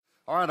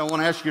All right, I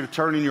want to ask you to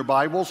turn in your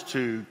Bibles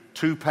to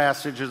two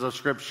passages of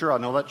Scripture. I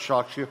know that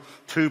shocks you.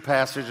 Two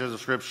passages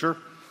of Scripture.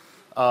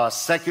 2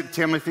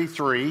 Timothy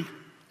 3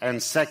 and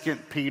 2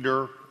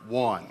 Peter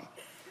 1.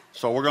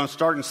 So we're going to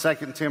start in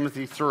 2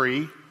 Timothy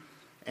 3,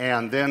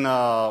 and then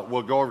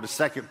we'll go over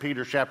to 2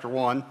 Peter chapter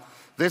 1.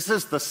 This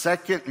is the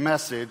second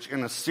message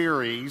in a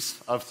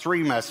series of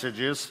three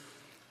messages.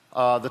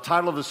 The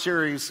title of the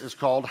series is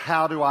called,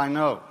 How Do I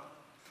Know?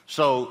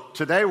 So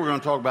today we're going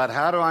to talk about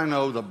how do I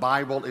know the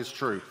Bible is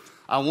true.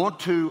 I want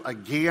to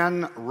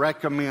again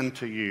recommend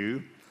to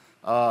you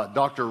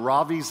Dr.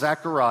 Ravi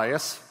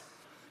Zacharias,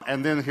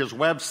 and then his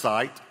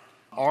website,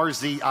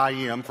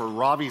 RZIM, for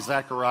Ravi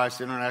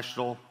Zacharias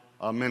International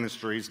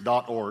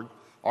Ministries.org,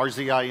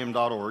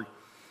 RZIM.org.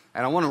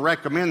 And I want to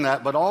recommend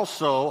that, but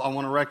also I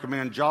want to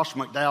recommend Josh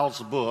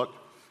McDowell's book,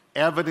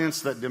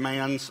 Evidence That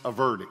Demands a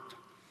Verdict.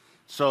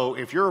 So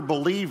if you're a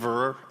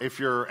believer,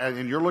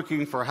 and you're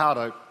looking for how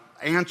to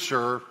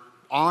answer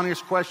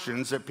honest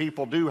questions that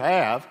people do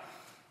have,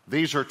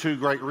 these are two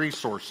great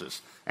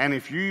resources. And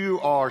if you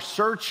are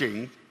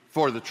searching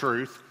for the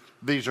truth,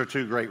 these are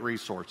two great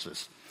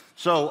resources.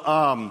 So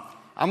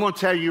I'm going to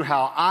tell you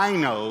how I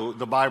know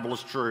the Bible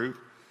is true.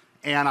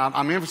 And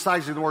I'm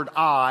emphasizing the word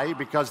I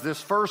because this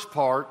first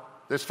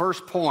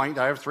point,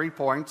 I have 3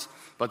 points,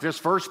 but this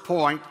first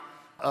point,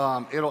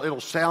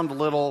 it'll sound a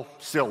little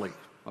silly,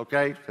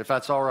 okay, if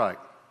that's all right.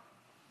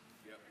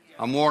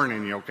 I'm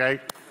warning you,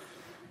 okay?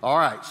 All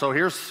right, so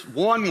here's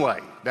one way.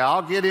 Now,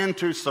 I'll get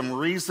into some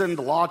reasoned,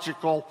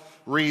 logical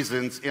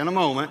reasons in a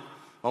moment.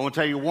 I want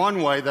to tell you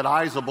one way that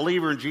I, as a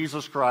believer in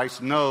Jesus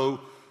Christ, know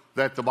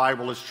that the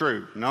Bible is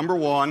true. Number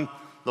one,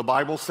 the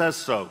Bible says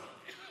so.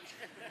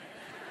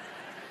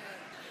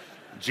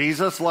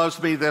 Jesus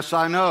loves me, this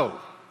I know,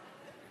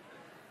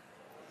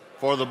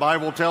 for the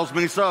Bible tells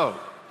me so.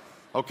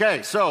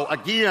 Okay, so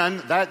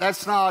again,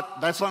 that's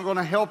not going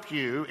to help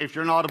you if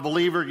you're not a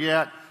believer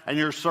yet and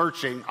you're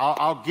searching.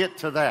 I'll get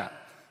to that.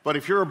 But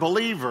if you're a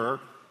believer,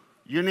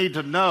 you need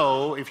to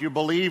know, if you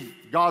believe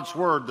God's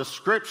Word, the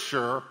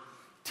Scripture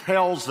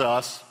tells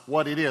us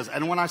what it is.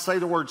 And when I say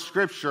the word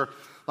Scripture,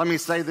 let me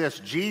say this.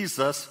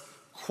 Jesus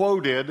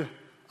quoted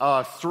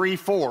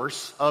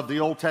 3/4 of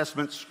the Old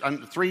Testament,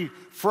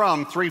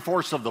 from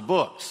 3/4 of the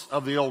books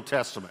of the Old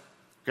Testament.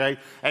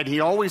 Okay? And he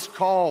always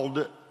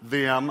called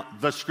them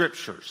the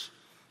Scriptures.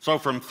 So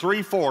from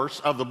 3/4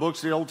 of the books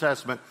of the Old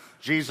Testament,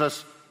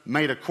 Jesus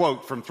made a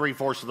quote from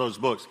 3/4 of those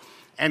books.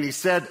 And he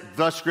said,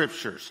 the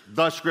Scriptures,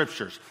 the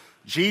Scriptures.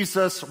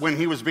 Jesus, when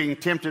he was being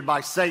tempted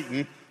by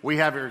Satan, we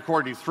have it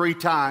recorded 3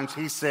 times,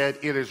 he said,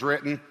 it is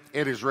written,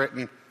 it is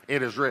written,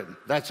 it is written.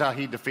 That's how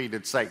he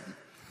defeated Satan.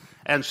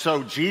 And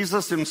so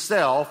Jesus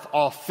himself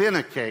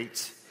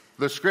authenticates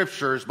the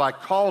Scriptures by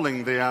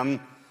calling them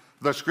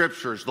the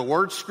Scriptures. The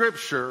word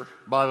Scripture,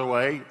 by the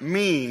way,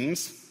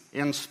 means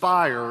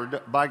inspired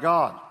by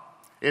God.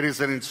 It is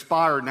an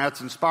inspired, now it's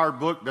an inspired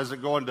book,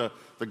 doesn't go into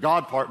the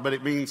God part, but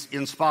it means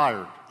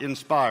inspired,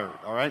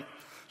 all right?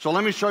 So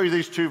let me show you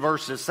these two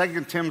verses.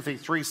 2 Timothy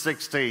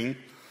 3:16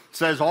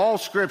 says, all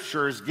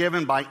Scripture is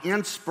given by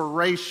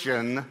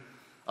inspiration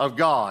of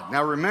God.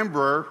 Now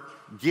remember,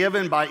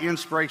 given by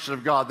inspiration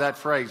of God, that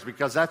phrase,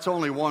 because that's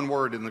only one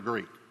word in the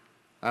Greek.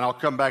 And I'll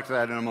come back to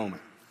that in a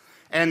moment.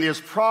 And is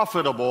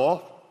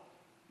profitable,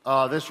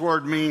 this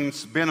word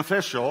means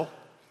beneficial,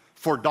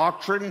 for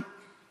doctrine,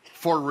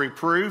 for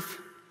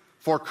reproof,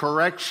 for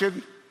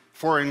correction,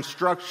 for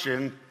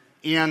instruction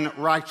in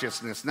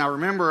righteousness. Now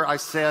remember, I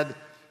said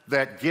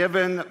that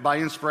given by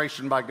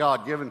inspiration by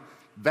God,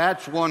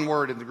 that's one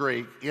word in the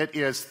Greek. It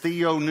is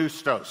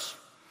theopneustos.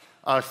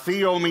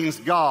 Theo means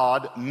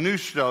God.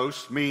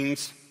 Pneustos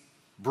means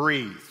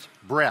breathed,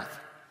 breath.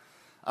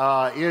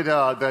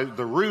 The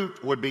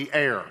root would be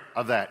air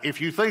of that.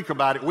 If you think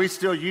about it, we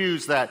still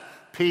use that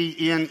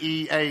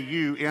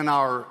P-N-E-A-U in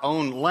our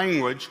own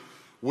language.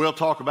 We'll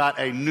talk about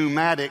a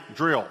pneumatic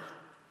drill.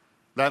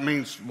 That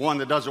means one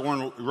that doesn't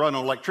run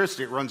on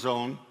electricity, it runs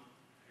on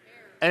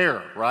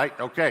air, right?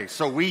 Okay,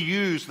 so we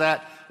use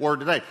that word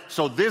today.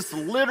 So this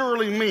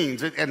literally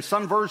means, and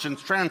some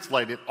versions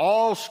translate it,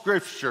 all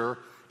Scripture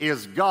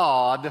is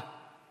God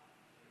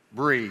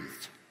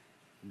breathed.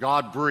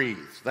 God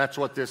breathed. That's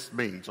what this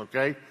means,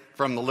 okay?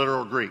 From the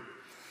literal Greek.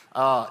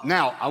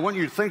 Now, I want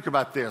you to think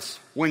about this.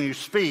 When you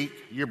speak,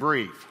 you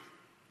breathe.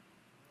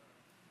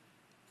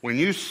 When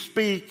you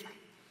speak,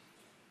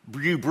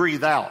 you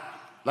breathe out.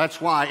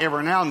 That's why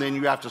every now and then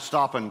you have to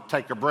stop and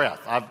take a breath.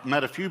 I've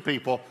met a few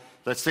people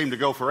that seem to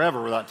go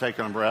forever without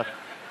taking a breath.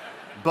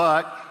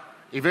 But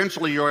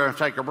eventually you're going to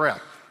take a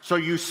breath. So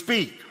you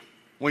speak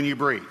when you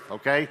breathe,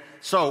 okay?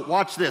 So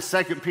watch this.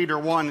 2 Peter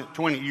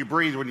 1:20. You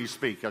breathe when you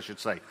speak, I should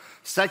say.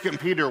 2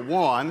 Peter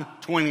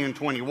 1:20 and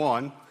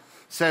 21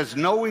 says,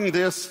 knowing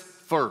this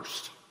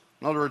first.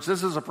 In other words,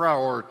 this is a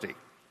priority.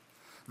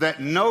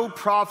 That no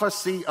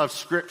prophecy of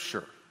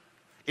Scripture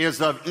is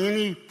of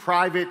any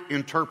private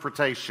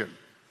interpretation.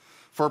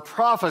 For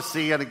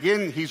prophecy, and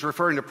again, he's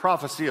referring to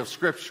prophecy of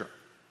Scripture.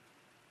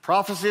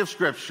 Prophecy of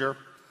Scripture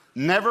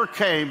never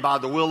came by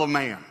the will of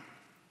man,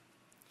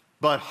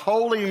 but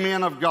holy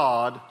men of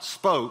God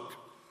spoke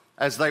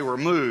as they were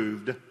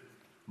moved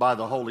by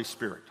the Holy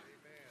Spirit.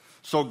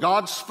 So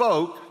God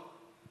spoke,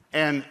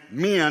 and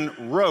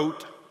men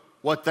wrote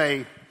what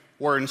they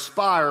were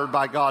inspired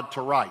by God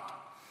to write.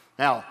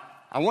 Now,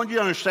 I want you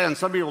to understand,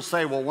 some people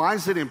say, well, why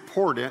is it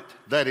important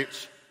that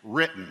it's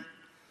written?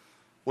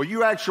 Well,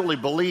 you actually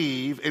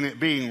believe in it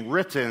being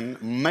written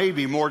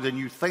maybe more than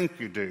you think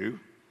you do,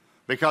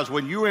 because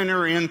when you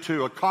enter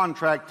into a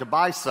contract to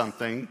buy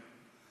something,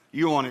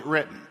 you want it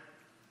written.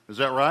 Is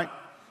that right?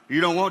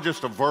 You don't want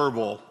just a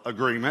verbal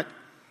agreement.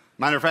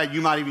 Matter of fact,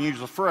 you might even use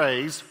the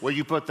phrase, well,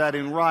 you put that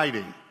in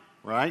writing,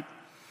 right?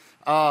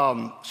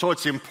 So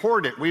it's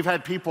important. We've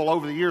had people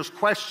over the years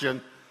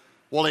question,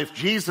 well, if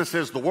Jesus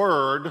is the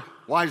Word,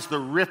 why is the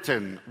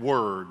written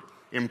Word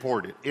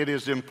important? It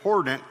is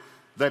important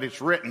that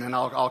it's written, and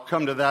I'll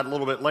come to that a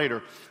little bit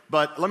later.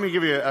 But let me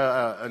give you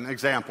an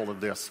example of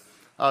this.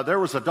 There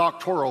was a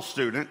doctoral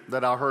student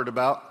that I heard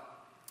about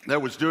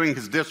that was doing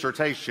his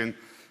dissertation,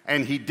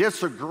 and he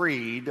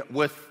disagreed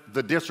with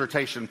the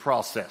dissertation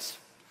process.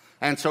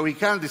 And so he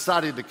kind of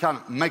decided to kind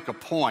of make a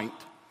point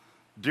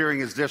during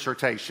his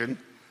dissertation.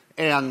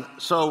 And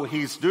so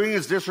he's doing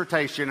his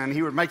dissertation, and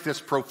he would make this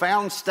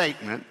profound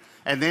statement,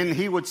 and then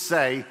he would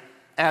say,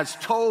 as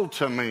told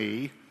to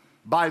me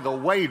by the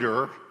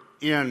waiter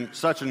in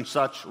such and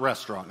such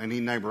restaurant, and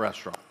he'd name a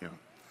restaurant, you know.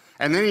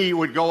 And then he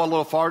would go a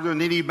little farther, and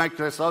then he'd make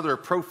this other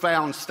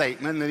profound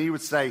statement, and then he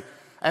would say,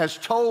 as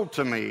told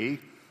to me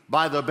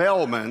by the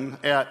bellman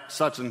at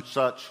such and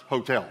such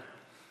hotel.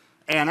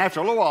 And after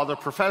a little while, the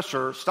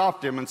professor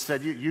stopped him and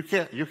said, you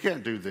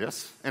can't do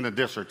this in a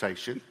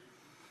dissertation.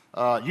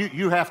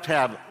 You have to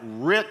have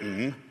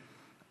written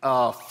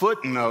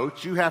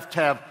footnotes. You have to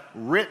have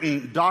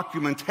written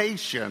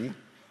documentation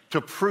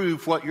to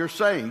prove what you're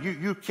saying.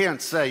 You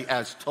can't say,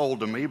 as told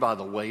to me by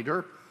the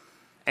waiter.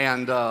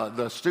 And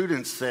the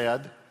student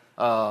said,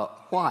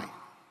 why?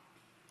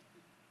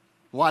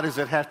 Why does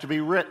it have to be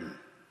written?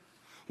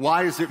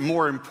 Why is it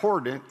more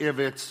important if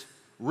it's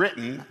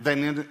written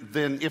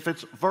than if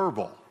it's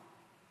verbal?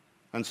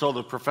 And so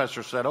the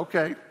professor said,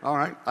 okay, all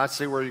right, I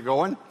see where you're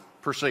going.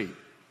 Proceed.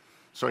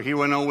 So he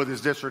went on with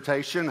his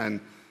dissertation, and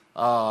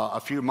a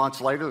few months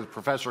later, the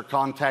professor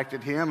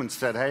contacted him and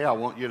said, hey, I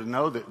want you to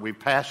know that we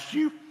passed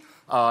you.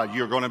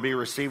 You're going to be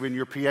receiving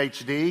your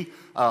PhD,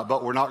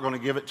 but we're not going to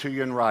give it to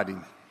you in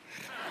writing.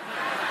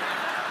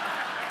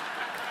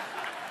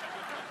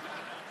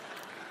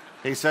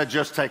 He said,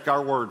 just take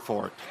our word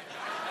for it.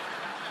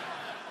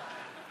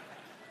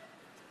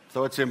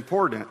 So it's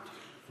important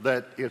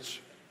that it's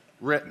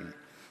written.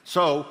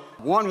 So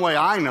one way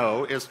I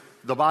know is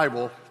the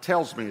Bible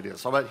tells me it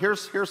is. But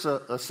here's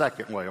a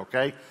second way,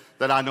 okay,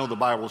 that I know the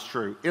Bible's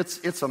true.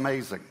 It's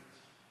amazing.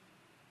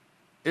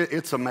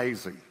 It's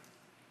amazing.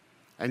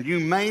 And you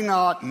may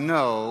not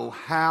know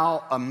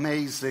how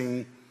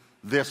amazing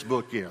this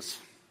book is.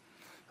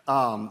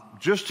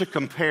 Just to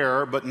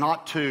compare, but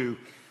not to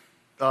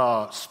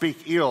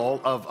speak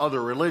ill of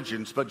other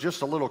religions, but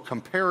just a little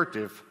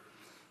comparative.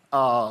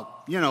 The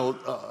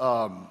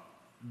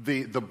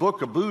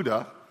book of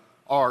Buddha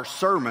are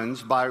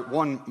sermons by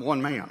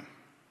one man.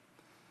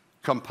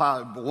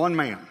 One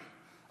man.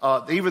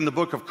 Even the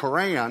book of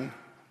Quran,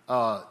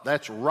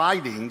 that's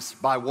writings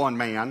by one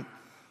man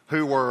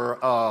who were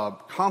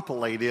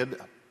compilated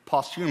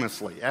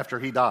posthumously after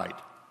he died.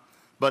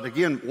 But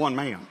again, one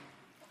man.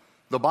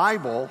 The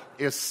Bible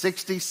is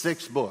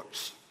 66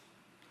 books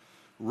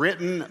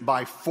written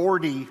by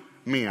 40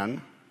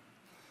 men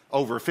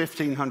over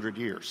 1,500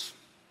 years.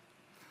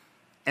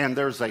 And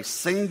there's a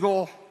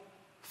single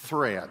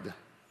thread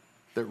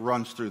that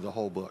runs through the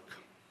whole book.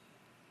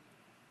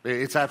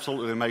 It's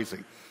absolutely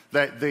amazing.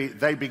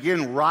 They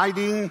begin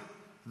writing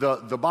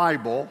the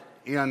Bible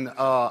in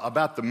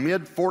about the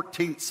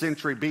mid-14th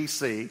century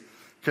BC,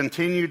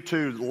 continued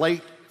to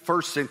late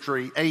 1st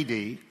century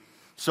AD.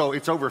 So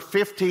it's over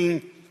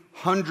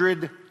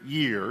 1,500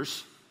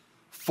 years,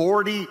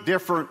 40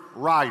 different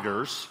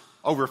writers,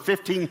 over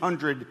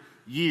 1,500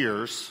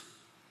 years,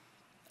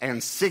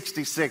 and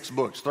 66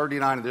 books,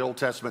 39 in the Old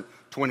Testament,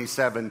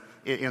 27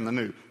 in the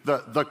New.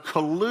 The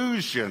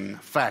collusion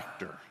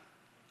factor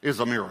is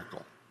a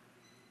miracle.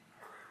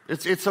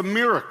 It's a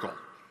miracle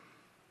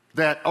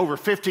that over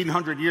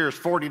 1,500 years,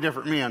 40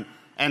 different men,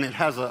 and it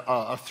has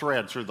a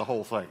thread through the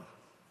whole thing.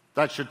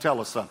 That should tell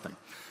us something.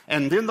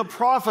 And then the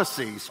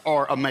prophecies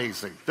are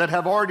amazing that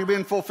have already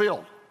been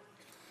fulfilled.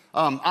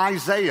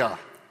 Isaiah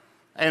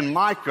and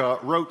Micah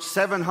wrote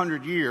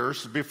 700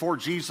 years before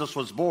Jesus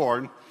was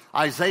born.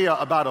 Isaiah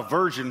about a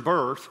virgin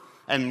birth,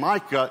 and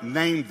Micah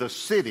named the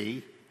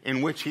city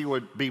in which he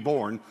would be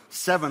born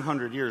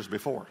 700 years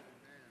before.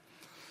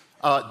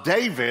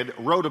 David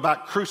wrote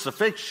about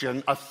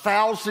crucifixion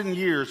 1,000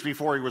 years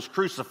before he was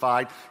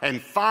crucified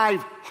and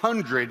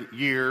 500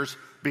 years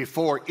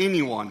before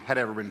anyone had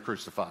ever been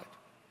crucified.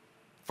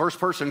 First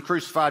person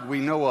crucified we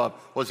know of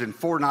was in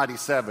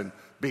 497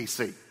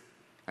 BC.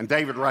 And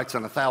David writes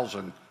in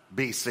 1000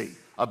 BC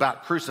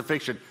about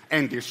crucifixion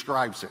and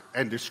describes it,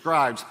 and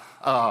describes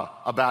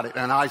about it.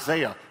 And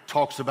Isaiah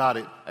talks about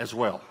it as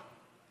well.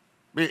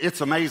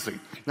 It's amazing.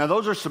 Now,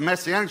 those are some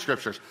messianic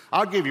scriptures.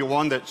 I'll give you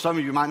one that some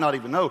of you might not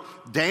even know.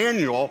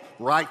 Daniel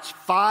writes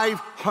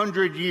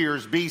 500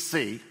 years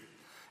BC,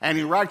 and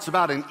he writes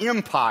about an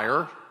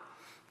empire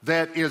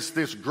that is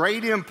this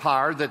great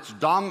empire that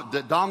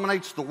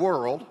dominates the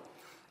world,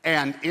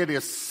 and it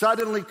is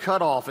suddenly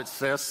cut off, it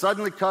says,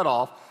 suddenly cut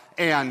off,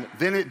 and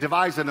then it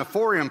divides into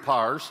 4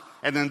 empires,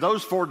 and then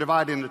those 4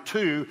 divide into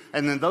 2,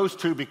 and then those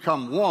 2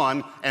 become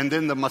 1, and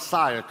then the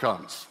Messiah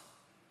comes.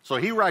 So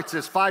he writes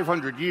this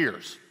 500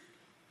 years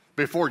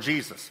before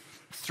Jesus.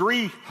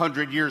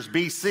 300 years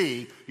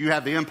BC, you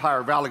have the empire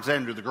of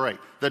Alexander the Great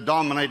that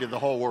dominated the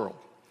whole world.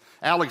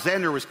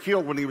 Alexander was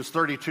killed when he was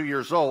 32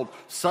 years old,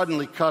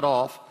 suddenly cut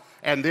off,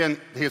 and then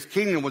his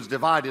kingdom was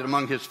divided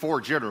among his 4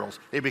 generals.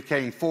 It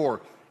became 4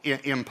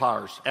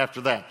 empires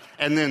after that.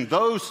 And then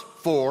those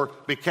 4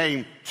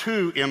 became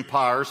 2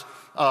 empires,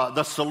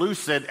 the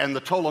Seleucid and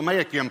the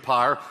Ptolemaic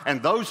Empire,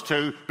 and those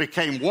 2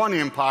 became 1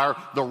 empire,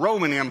 the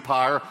Roman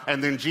Empire,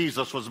 and then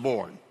Jesus was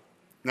born.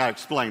 Now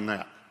explain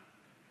that.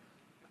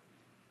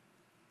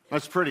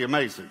 That's pretty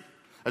amazing.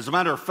 As a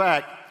matter of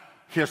fact,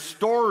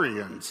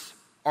 historians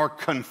are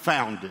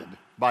confounded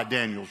by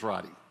Daniel's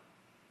writing.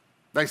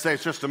 They say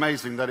it's just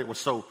amazing that it was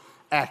so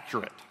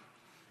accurate.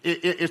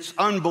 It's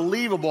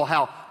unbelievable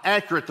how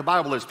accurate the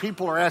Bible is.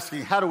 People are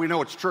asking, how do we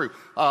know it's true?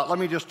 Let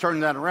me just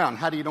turn that around.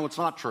 How do you know it's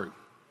not true?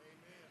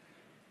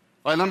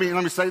 Well, let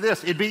me say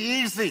this. It'd be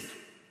easy.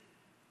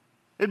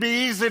 It'd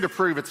be easy to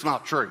prove it's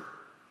not true.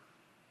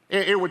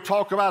 It would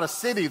talk about a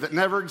city that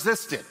never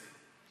existed.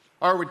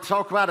 Or it would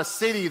talk about a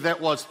city that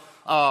was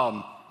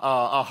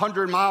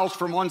 100 miles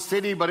from one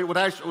city, but it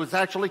was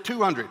actually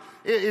 200.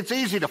 It's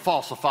easy to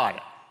falsify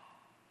it.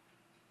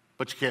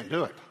 But you can't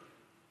do it.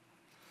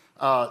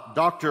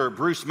 Dr.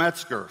 Bruce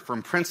Metzger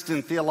from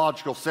Princeton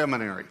Theological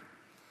Seminary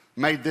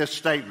made this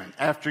statement.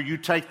 After you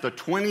take the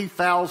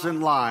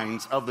 20,000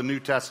 lines of the New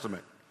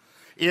Testament,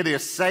 it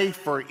is safe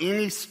for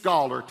any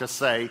scholar to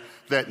say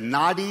that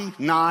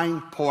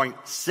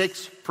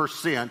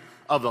 99.6%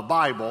 of the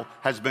Bible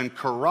has been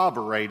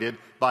corroborated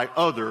by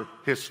other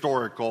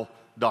historical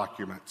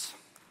documents.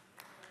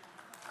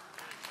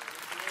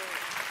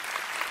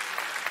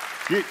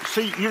 You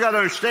got to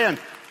understand,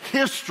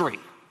 history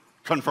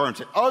confirms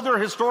it. Other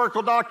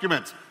historical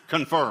documents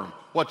confirm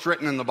what's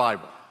written in the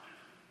Bible.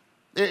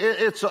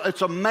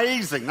 It's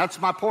amazing. That's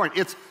my point.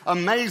 It's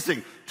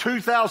amazing.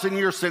 2,000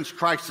 years since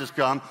Christ has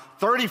come,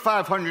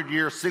 3,500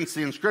 years since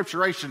the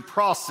inscripturation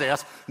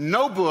process,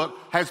 no book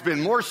has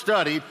been more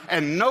studied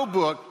and no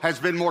book has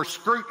been more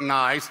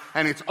scrutinized,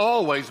 and it's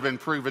always been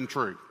proven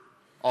true.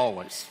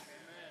 Always.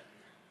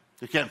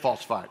 You can't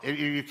falsify it.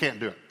 You can't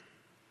do it.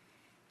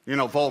 You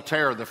know,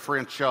 Voltaire, the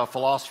French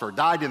philosopher,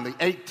 died in the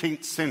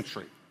 18th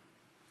century.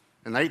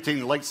 In the late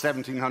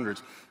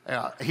 1700s,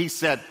 he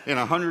said, in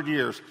 100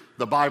 years,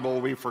 the Bible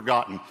will be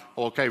forgotten.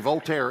 Okay,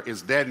 Voltaire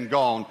is dead and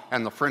gone,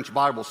 and the French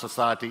Bible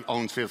Society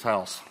owns his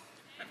house.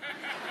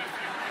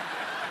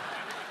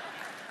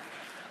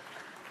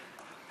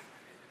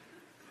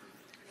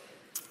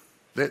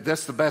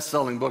 That's the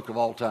best-selling book of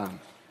all time.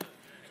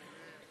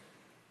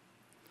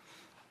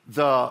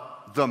 The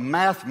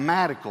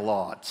mathematical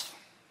odds.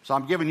 So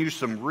I'm giving you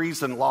some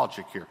reasoned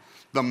logic here.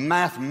 The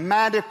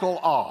mathematical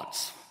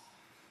odds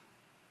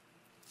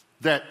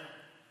that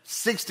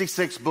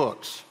 66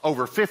 books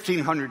over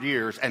 1,500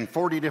 years and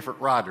 40 different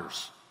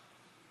writers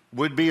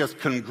would be as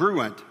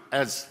congruent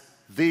as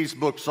these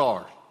books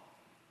are,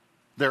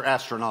 they're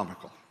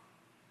astronomical.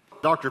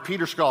 Dr.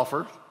 Peter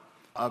Scoffer,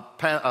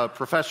 a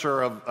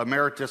professor of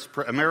emeritus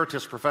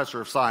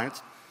professor of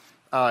science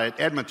at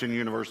Edmonton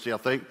University, I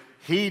think,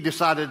 he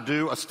decided to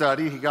do a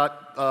study. He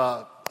got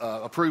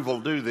approval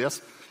to do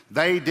this.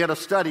 They did a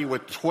study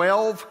with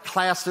 12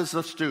 classes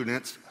of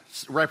students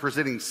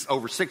representing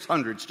over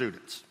 600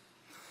 students.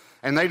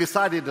 And they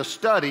decided to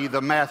study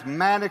the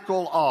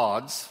mathematical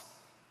odds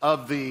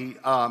of the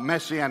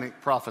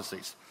messianic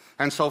prophecies.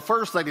 And so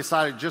first they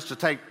decided just to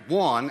take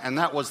one, and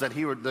that was that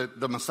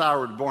the Messiah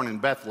would be born in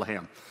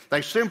Bethlehem.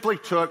 They simply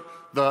took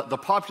the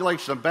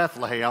population of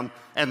Bethlehem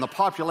and the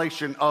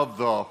population of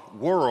the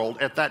world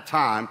at that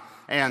time,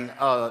 and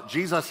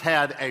Jesus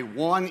had a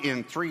 1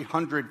 in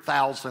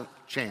 300,000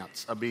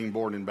 chance of being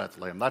born in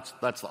Bethlehem.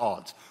 That's the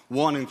odds,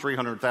 1 in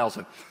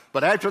 300,000.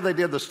 But after they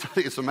did the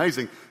study, it's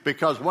amazing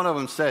because one of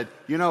them said,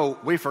 you know,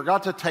 we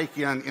forgot to take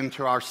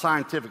into our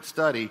scientific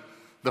study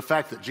the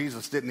fact that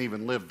Jesus didn't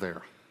even live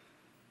there.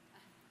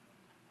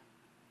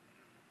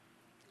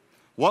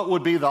 What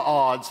would be the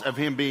odds of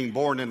him being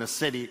born in a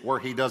city where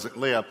he doesn't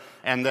live,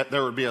 and that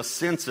there would be a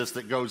census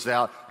that goes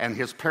out and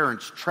his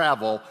parents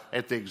travel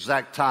at the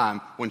exact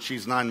time when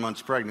she's 9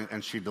 months pregnant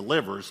and she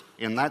delivers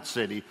in that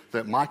city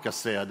that Micah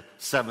said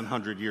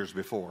 700 years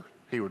before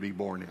he would be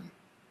born in?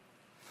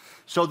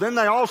 So then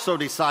they also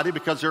decided,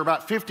 because there are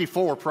about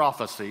 54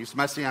 prophecies,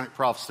 messianic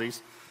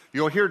prophecies,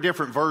 you'll hear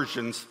different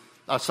versions.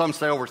 Some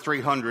say over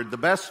 300.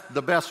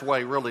 The best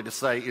way really to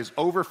say is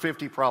over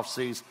 50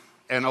 prophecies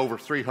and over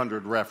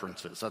 300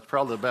 references. That's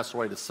probably the best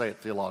way to say it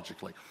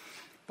theologically.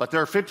 But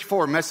there are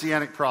 54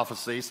 messianic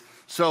prophecies.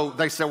 So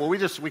they said, well,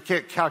 we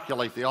can't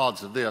calculate the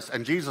odds of this.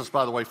 And Jesus,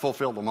 by the way,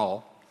 fulfilled them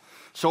all.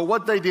 So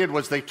what they did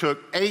was they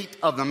took 8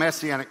 of the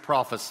messianic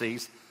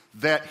prophecies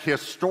that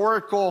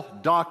historical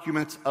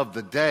documents of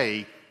the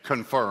day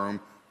confirm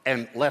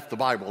and left the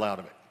Bible out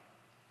of it.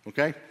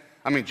 Okay?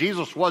 I mean,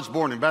 Jesus was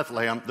born in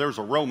Bethlehem. There's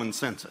a Roman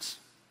census.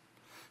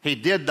 He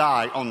did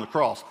die on the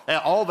cross.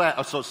 All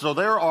that. So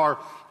there are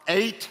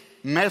 8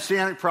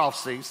 messianic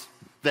prophecies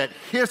that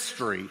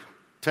history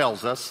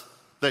tells us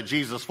that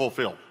Jesus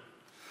fulfilled.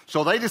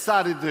 So they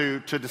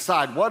decided to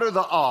decide what are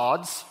the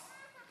odds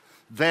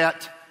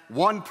that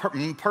one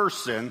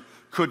person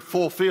could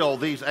fulfill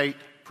these 8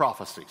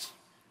 prophecies.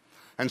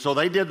 And so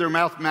they did their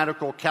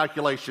mathematical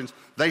calculations.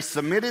 They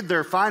submitted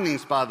their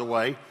findings, by the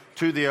way,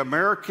 to the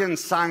American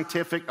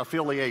Scientific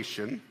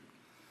Affiliation.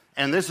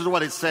 And this is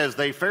what it says.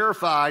 They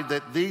verified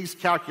that these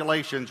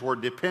calculations were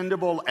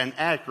dependable and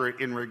accurate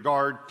in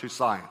regard to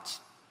science.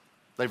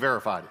 They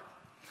verified it.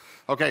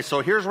 Okay, so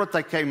here's what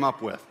they came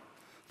up with.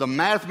 The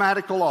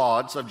mathematical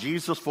odds of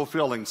Jesus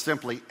fulfilling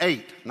simply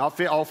 8, not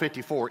all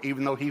 54,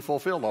 even though he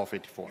fulfilled all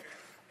 54.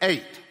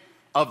 8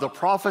 of the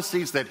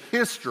prophecies that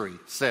history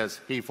says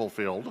he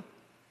fulfilled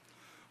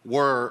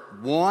were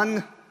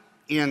 1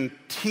 in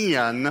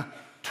 10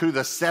 to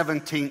the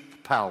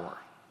 17th power.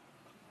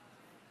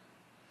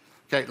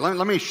 Okay,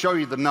 let me show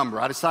you the number.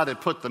 I decided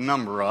to put the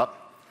number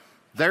up.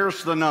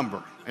 There's the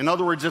number. In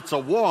other words, it's a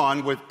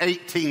 1 with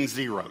 18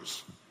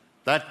 zeros.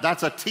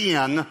 That's a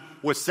 10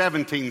 with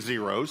 17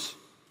 zeros.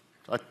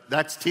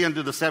 That's 10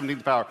 to the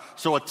 17th power.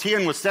 So a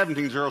 10 with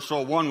 17 zeros, so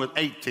a 1 with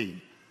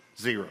 18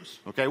 zeros.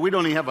 Okay, we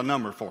don't even have a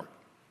number for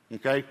it.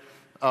 Okay,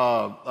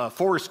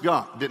 Forrest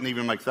Gump didn't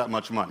even make that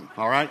much money.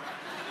 All right.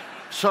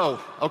 So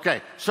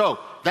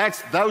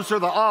those are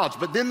the odds.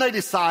 But then they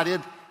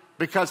decided,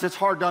 because it's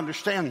hard to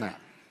understand that.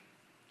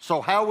 So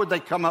how would they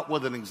come up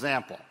with an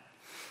example?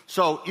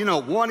 So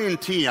 1 in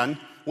 10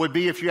 would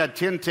be if you had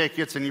 10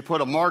 tickets and you put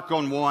a mark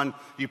on one,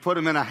 you put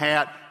them in a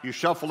hat, you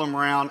shuffle them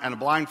around, and a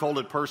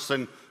blindfolded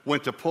person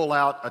went to pull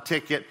out a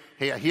ticket.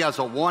 He has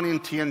a 1 in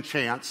 10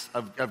 chance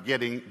of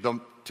getting the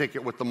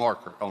ticket with the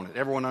marker on it.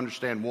 Everyone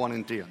understand 1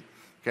 in 10?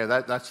 Okay,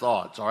 that's the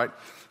odds, all right?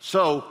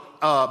 So,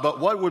 but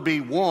what would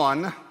be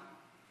 1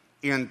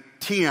 in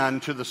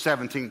 10 to the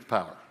 17th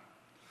power?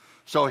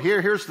 So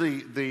here's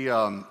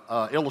the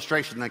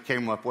illustration they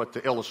came up with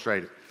to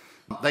illustrate it.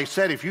 They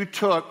said if you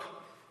took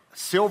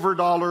silver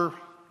dollar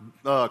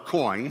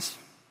coins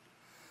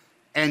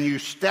and you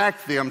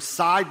stacked them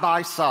side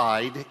by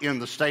side in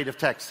the state of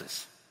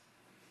Texas.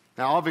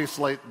 Now,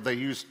 obviously, they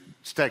use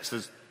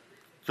Texas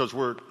because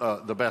we're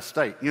the best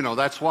state.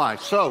 That's why.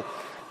 So,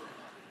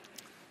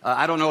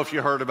 I don't know if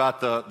you heard about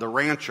the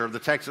rancher. The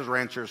Texas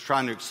rancher is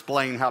trying to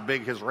explain how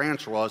big his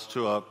ranch was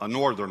to a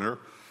northerner.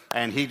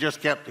 And he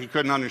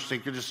couldn't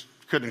understand,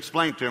 couldn't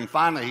explain it to him.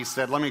 Finally, he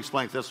said, let me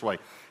explain it this way.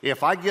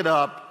 If I get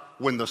up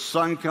when the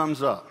sun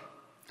comes up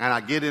and I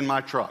get in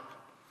my truck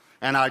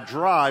and I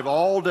drive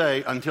all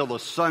day until the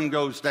sun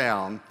goes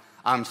down,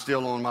 I'm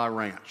still on my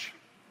ranch.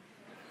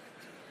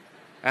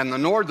 And the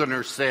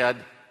northerner said,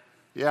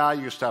 yeah, I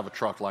used to have a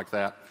truck like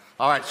that.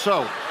 All right,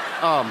 so,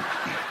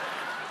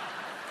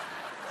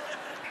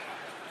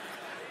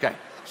 okay.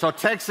 So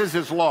Texas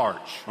is large,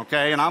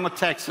 okay? And I'm a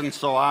Texan,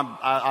 so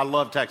I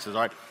love Texas,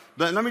 all right?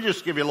 But let me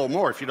just give you a little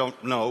more if you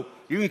don't know.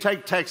 You can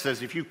take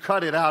Texas, if you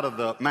cut it out of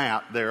the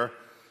map there,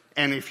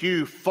 and if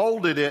you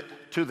folded it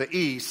to the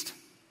east,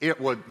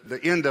 the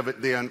end of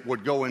it then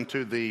would go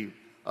into the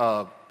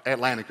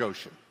Atlantic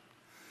Ocean.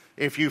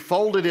 If you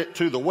folded it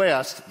to the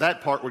west,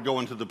 that part would go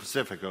into the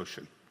Pacific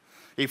Ocean.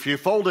 If you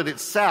folded it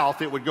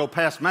south, it would go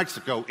past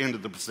Mexico into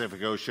the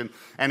Pacific Ocean.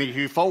 And if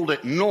you fold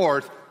it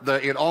north,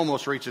 it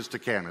almost reaches to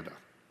Canada.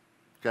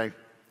 Okay?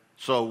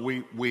 So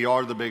we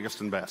are the biggest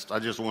and best. I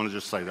just want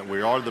to say that.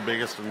 We are the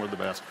biggest and we're the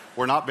best.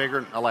 We're not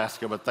bigger than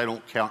Alaska, but they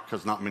don't count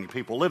because not many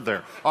people live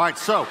there. All right,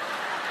 so...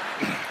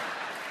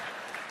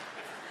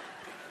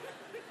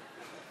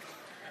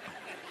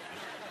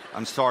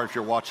 I'm sorry if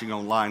you're watching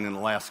online in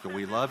Alaska.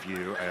 We love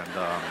you, and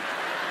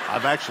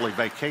I've actually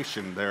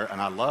vacationed there,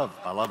 and I love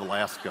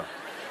Alaska.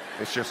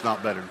 It's just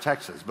not better than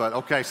Texas. But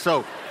okay,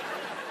 so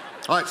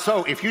all right.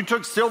 So if you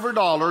took silver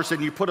dollars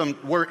and you put them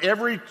where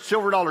every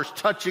silver dollar is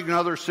touching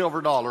another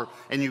silver dollar,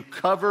 and you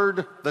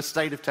covered the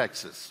state of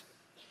Texas,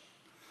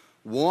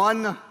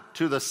 1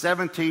 to the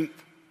 17th,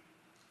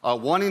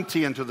 1 in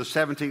 10 to the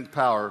 17th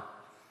power,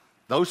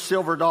 those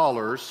silver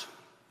dollars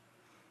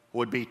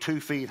would be 2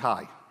 feet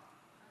high.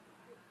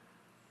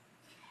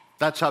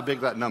 That's how big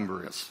that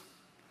number is.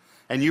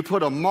 And you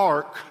put a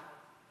mark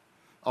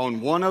on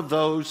one of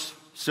those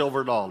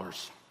silver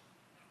dollars.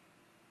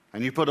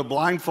 And you put a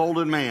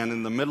blindfolded man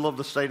in the middle of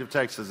the state of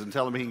Texas and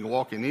tell him he can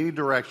walk in any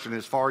direction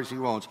as far as he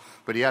wants,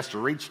 but he has to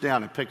reach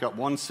down and pick up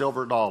one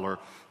silver dollar.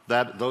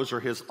 Those are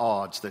his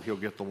odds that he'll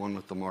get the one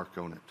with the mark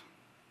on it.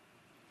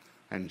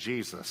 And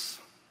Jesus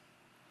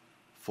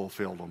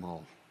fulfilled them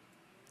all.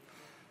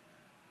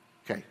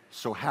 Okay,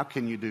 so how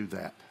can you do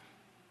that?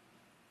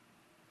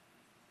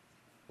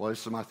 Well,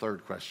 this is my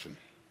third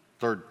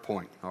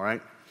point, all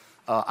right?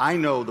 I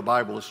know the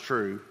Bible is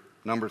true,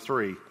 number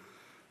 3,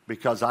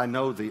 because I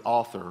know the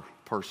author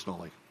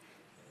personally.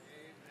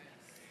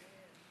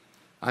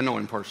 I know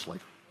him personally.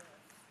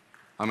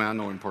 I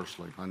know him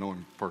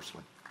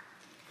personally.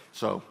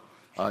 So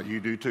you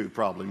do too,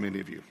 probably, many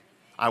of you.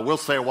 I will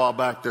say a while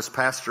back, this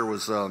pastor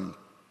was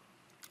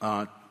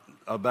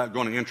about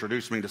going to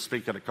introduce me to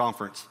speak at a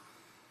conference.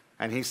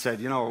 And he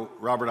said,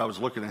 Robert, I was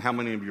looking at how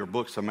many of your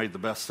books have made the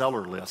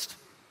bestseller list.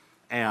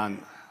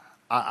 And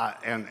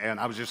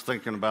I was just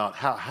thinking about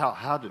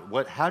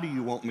how do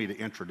you want me to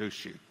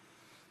introduce you?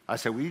 I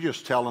said, will you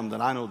just tell them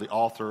that I know the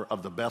author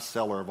of the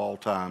bestseller of all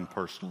time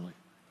personally?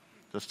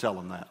 Just tell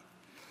them that.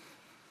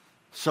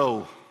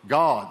 So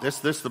God,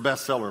 this is the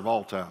bestseller of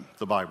all time,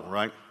 the Bible,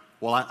 right?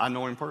 Well, I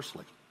know him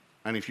personally.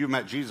 And if you've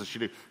met Jesus, you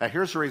do. Now,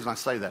 here's the reason I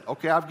say that.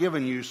 Okay, I've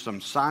given you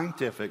some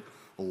scientific,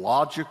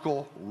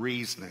 logical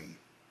reasoning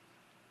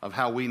of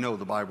how we know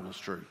the Bible is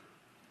true.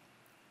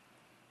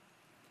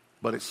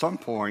 But at some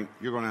point,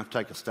 you're going to have to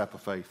take a step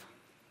of faith.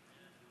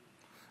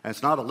 And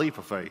it's not a leap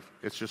of faith.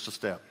 It's just a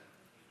step.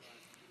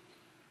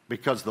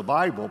 Because the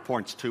Bible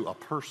points to a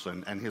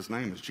person, and his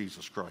name is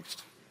Jesus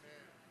Christ.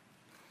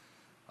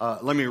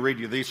 Let me read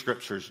you these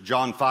scriptures.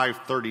 John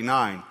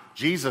 5:39.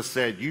 Jesus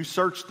said, you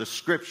search the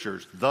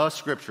scriptures,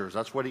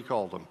 that's what he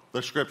called them,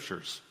 the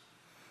scriptures,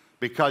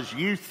 because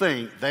you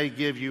think they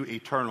give you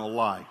eternal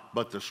life,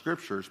 but the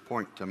scriptures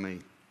point to me.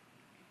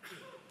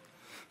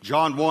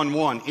 John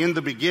 1:1, in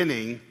the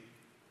beginning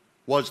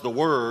was the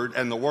Word,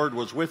 and the Word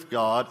was with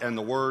God, and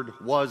the Word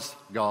was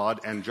God.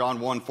 And John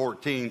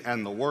 1:14,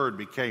 and the Word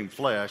became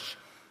flesh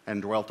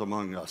and dwelt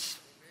among us.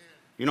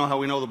 You know how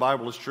we know the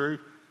Bible is true?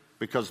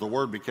 Because the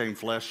Word became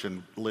flesh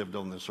and lived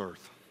on this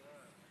earth.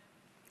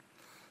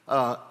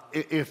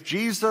 If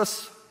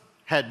Jesus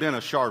had been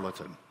a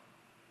charlatan,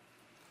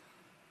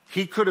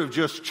 he could have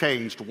just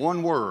changed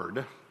one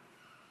word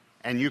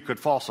and you could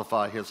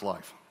falsify his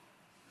life.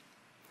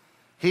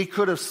 He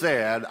could have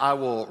said, I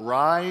will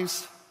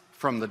rise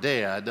from the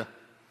dead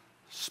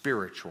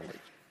spiritually.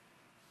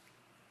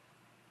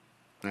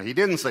 Now, he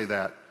didn't say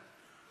that.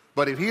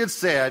 But if he had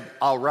said,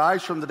 I'll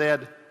rise from the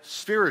dead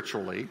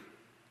spiritually,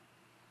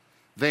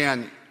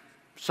 then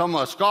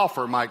a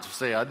scoffer might have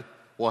said,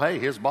 well, hey,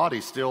 his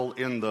body's still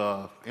in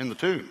the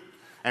tomb.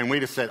 And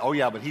we'd have said, oh,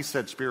 yeah, but he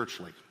said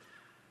spiritually.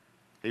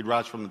 He'd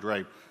rise from the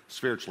grave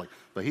spiritually.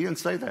 But he didn't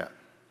say that.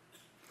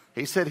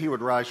 He said he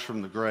would rise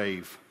from the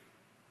grave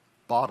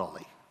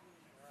bodily.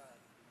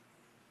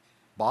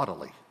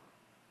 Bodily.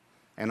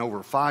 And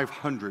over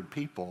 500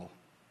 people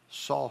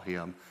saw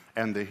him.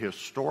 And the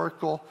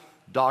historical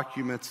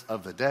documents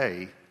of the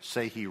day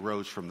say he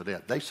rose from the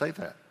dead. They say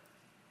that.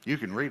 You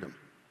can read them.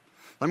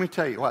 Let me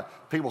tell you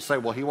what. People say,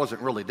 well, he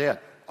wasn't really dead.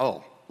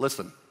 Oh,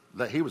 listen,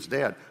 that he was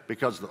dead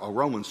because a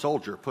Roman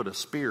soldier put a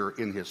spear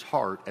in his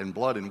heart and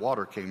blood and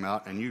water came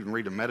out, and you can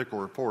read a medical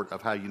report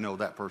of how you know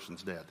that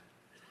person's dead.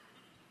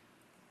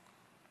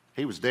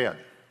 He was dead.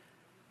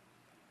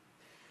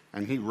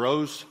 And he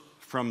rose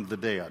from the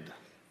dead.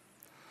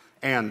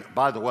 And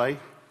by the way,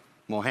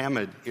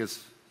 Muhammad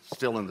is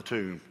still in the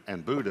tomb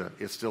and Buddha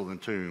is still in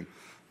the tomb.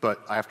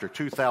 But after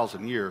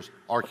 2,000 years,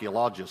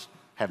 archaeologists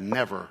have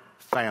never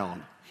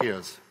found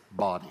his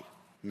body.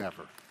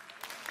 Never.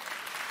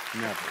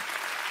 Never.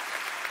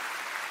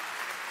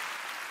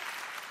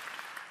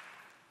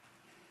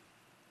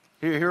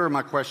 Here are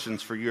my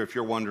questions for you if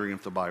you're wondering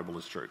if the Bible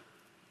is true.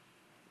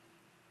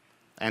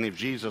 And if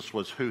Jesus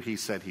was who he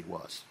said he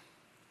was.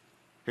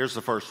 Here's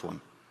the first one.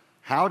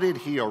 How did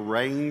he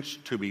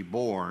arrange to be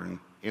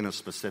born in a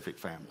specific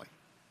family?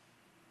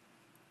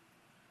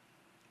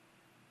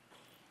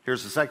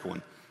 Here's the second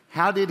one.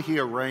 How did he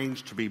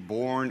arrange to be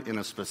born in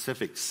a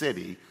specific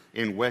city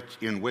in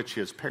which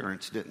his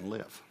parents didn't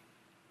live?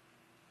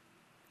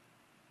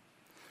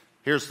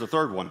 Here's the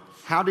third one.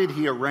 How did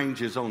he arrange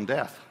his own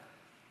death?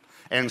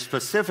 And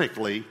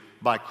specifically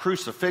by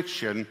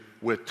crucifixion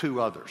with 2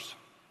 others.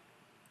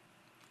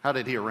 How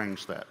did he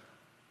arrange that?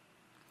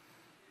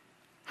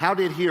 How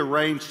did he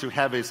arrange to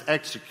have his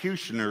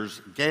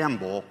executioners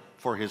gamble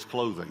for his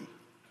clothing?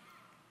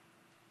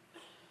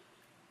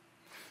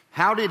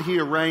 How did he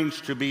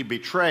arrange to be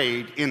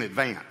betrayed in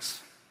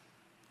advance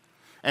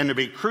and to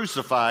be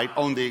crucified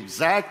on the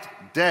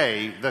exact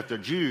day that the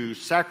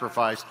Jews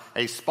sacrificed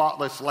a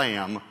spotless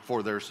lamb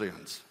for their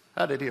sins?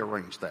 How did he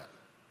arrange that?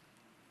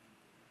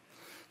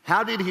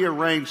 How did he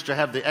arrange to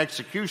have the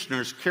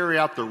executioners carry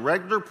out the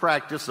regular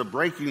practice of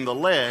breaking the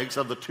legs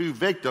of the 2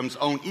 victims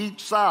on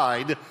each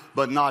side,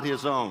 but not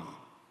his own?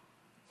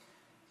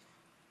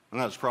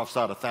 And that was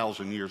prophesied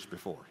 1,000 years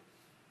before.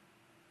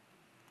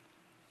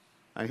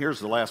 And here's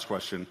the last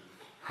question.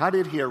 How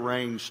did he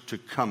arrange to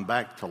come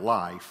back to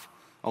life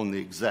on the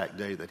exact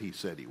day that he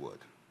said he would?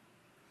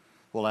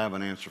 Well, I have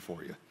an answer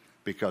for you.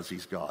 Because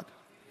he's God.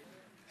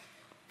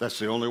 That's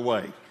the only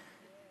way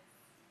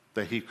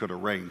that he could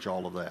arrange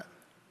all of that.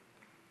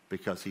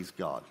 Because he's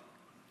God.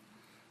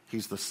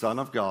 He's the Son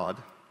of God,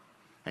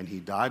 and he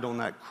died on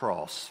that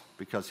cross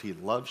because he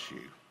loves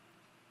you,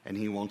 and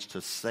he wants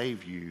to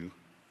save you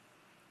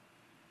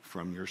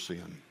from your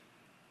sin.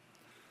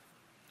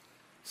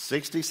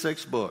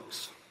 66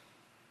 books,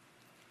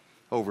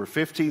 over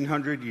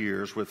 1,500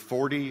 years with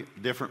 40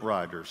 different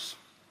writers.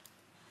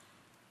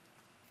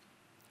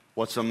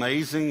 What's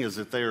amazing is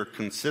that they are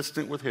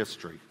consistent with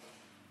history.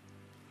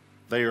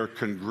 They are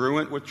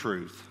congruent with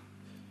truth.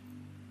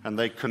 And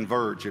they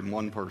converge in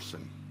one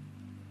person.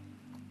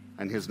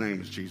 And his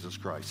name is Jesus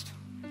Christ.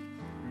 And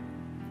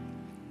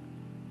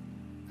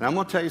I'm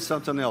going to tell you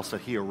something else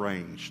that he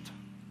arranged.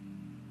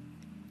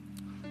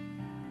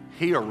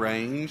 He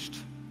arranged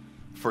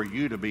for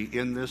you to be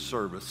in this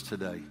service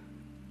today.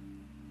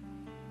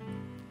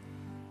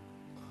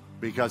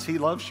 Because he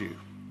loves you.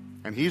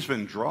 And he's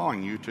been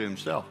drawing you to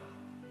himself.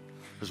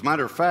 As a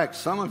matter of fact,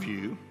 some of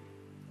you,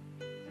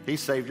 he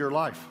saved your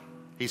life.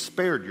 He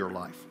spared your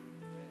life.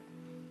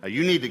 Now,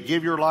 you need to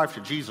give your life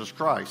to Jesus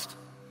Christ.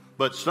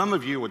 But some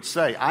of you would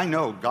say, I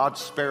know God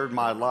spared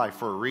my life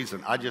for a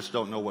reason. I just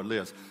don't know what it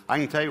is. I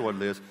can tell you what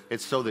it is.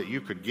 It's so that you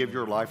could give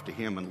your life to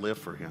him and live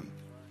for him.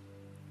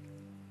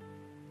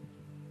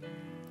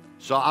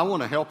 So I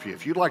want to help you.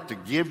 If you'd like to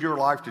give your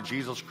life to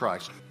Jesus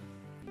Christ,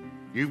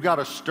 you've got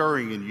a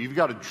stirring in you. You've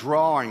got a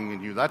drawing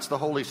in you. That's the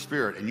Holy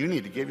Spirit. And you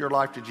need to give your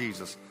life to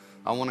Jesus.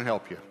 I want to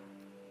help you.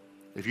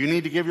 If you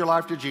need to give your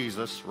life to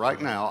Jesus right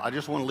now, I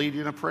just want to lead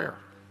you in a prayer.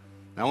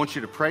 And I want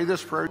you to pray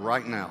this prayer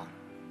right now.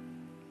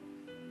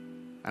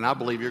 And I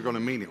believe you're going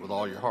to mean it with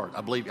all your heart.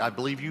 I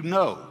believe you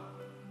know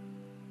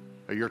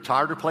that you're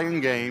tired of playing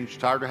games,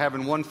 you're tired of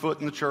having one foot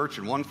in the church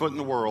and one foot in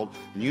the world,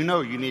 and you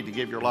know you need to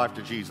give your life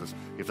to Jesus.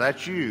 If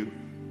that's you,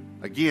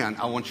 again,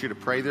 I want you to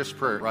pray this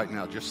prayer right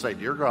now. Just say,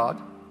 Dear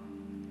God,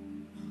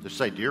 just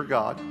say, Dear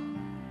God,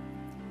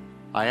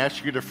 I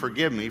ask you to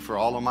forgive me for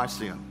all of my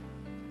sin.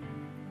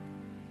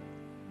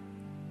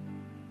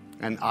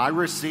 And I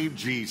receive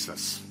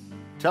Jesus.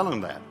 Tell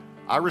him that.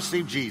 I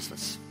receive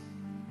Jesus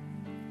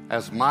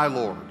as my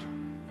Lord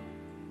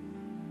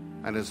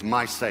and as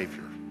my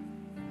Savior.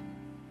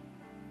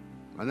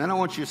 And then I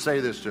want you to say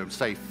this to him.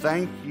 Say,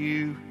 thank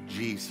you,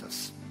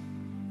 Jesus,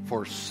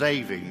 for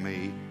saving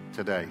me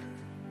today.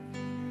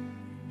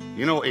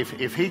 You know,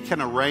 if he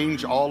can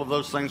arrange all of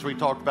those things we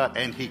talked about,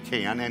 and he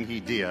can, and he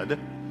did,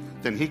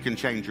 then he can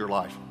change your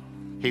life.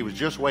 He was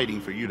just waiting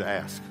for you to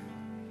ask.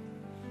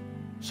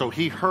 So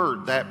he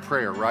heard that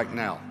prayer right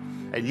now.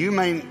 And you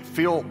may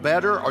feel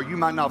better or you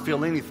might not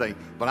feel anything.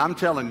 But I'm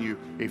telling you,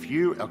 if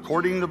you,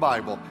 according to the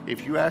Bible,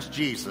 if you ask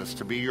Jesus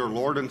to be your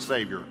Lord and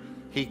Savior,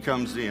 he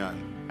comes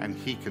in and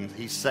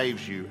he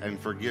saves you and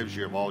forgives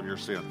you of all your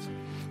sins.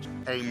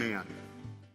 Amen.